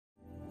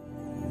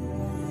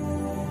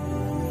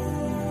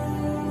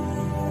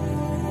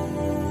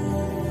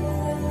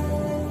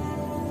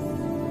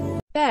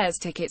Bears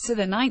tickets are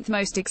the ninth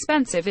most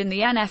expensive in the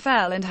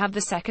NFL and have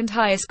the second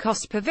highest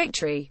cost per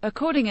victory,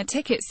 according to a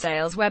ticket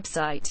sales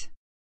website.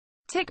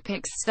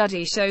 TickPick's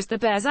study shows the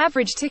Bears'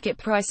 average ticket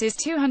price is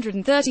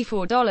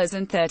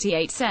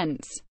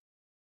 $234.38.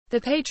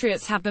 The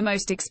Patriots have the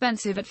most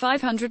expensive at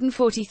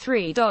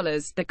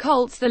 $543, the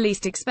Colts the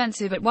least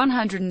expensive at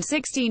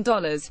 $116.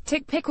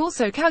 TickPick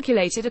also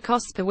calculated a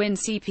cost per win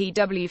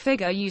CPW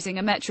figure using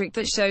a metric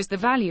that shows the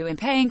value in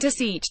paying to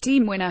see each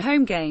team win a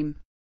home game.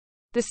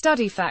 The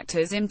study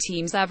factors in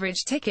teams'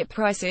 average ticket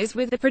prices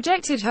with the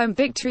projected home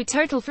victory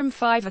total from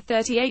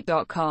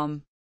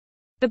 538.com.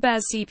 The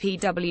Bears'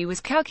 CPW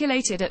was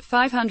calculated at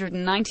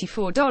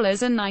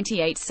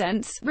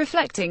 $594.98,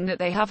 reflecting that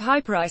they have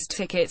high-priced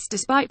tickets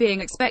despite being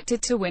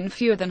expected to win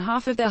fewer than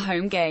half of their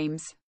home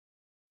games.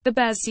 The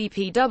Bears'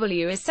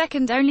 CPW is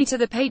second only to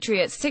the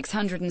Patriots'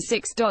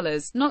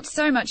 $606, not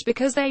so much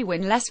because they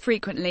win less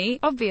frequently,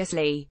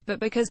 obviously,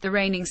 but because the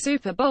reigning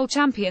Super Bowl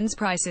champions'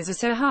 prices are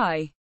so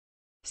high.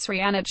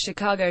 Srian at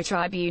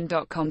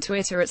ChicagoTribune.com,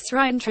 Twitter at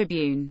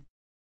SrianTribune.